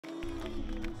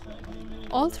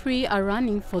All three are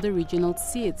running for the regional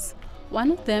seats.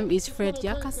 One of them is Fred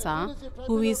Yakasa,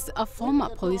 who is a former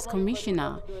police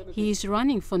commissioner. He is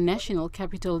running for National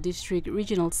Capital District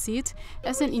regional seat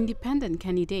as an independent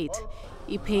candidate.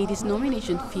 He paid his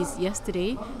nomination fees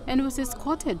yesterday and was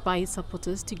escorted by his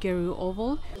supporters to Geru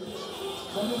Oval,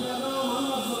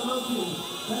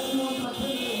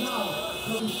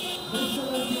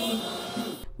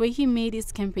 where he made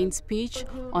his campaign speech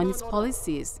on his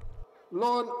policies.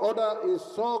 Law and order is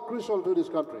so crucial to this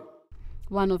country.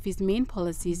 One of his main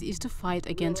policies is to fight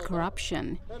against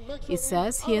corruption. He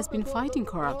says he has been fighting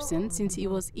corruption since he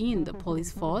was in the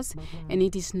police force, and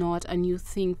it is not a new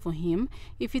thing for him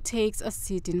if he takes a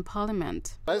seat in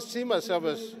parliament. I see myself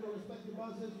as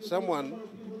someone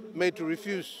made to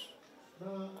refuse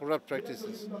corrupt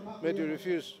practices, made to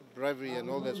refuse bribery and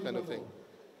all that kind of thing.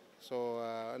 So,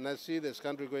 and I see this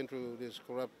country going through these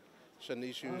corruption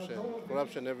issues and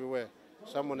corruption everywhere.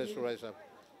 Someone has to rise up.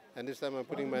 And this time I'm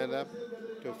putting my hand up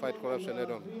to fight corruption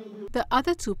head-on. The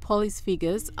other two police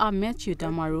figures are Matthew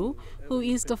Damaru, who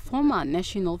is the former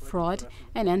National Fraud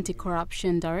and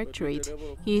Anti-Corruption Directorate.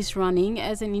 He is running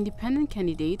as an independent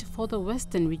candidate for the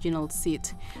Western Regional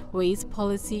seat, where his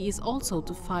policy is also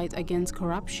to fight against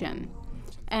corruption.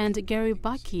 And Gary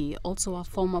Bucky, also a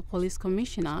former police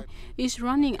commissioner, is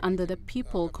running under the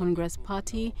People Congress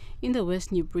Party in the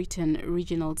West New Britain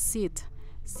regional seat.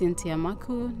 Cynthia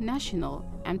Maku, National,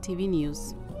 EMTV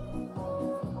News.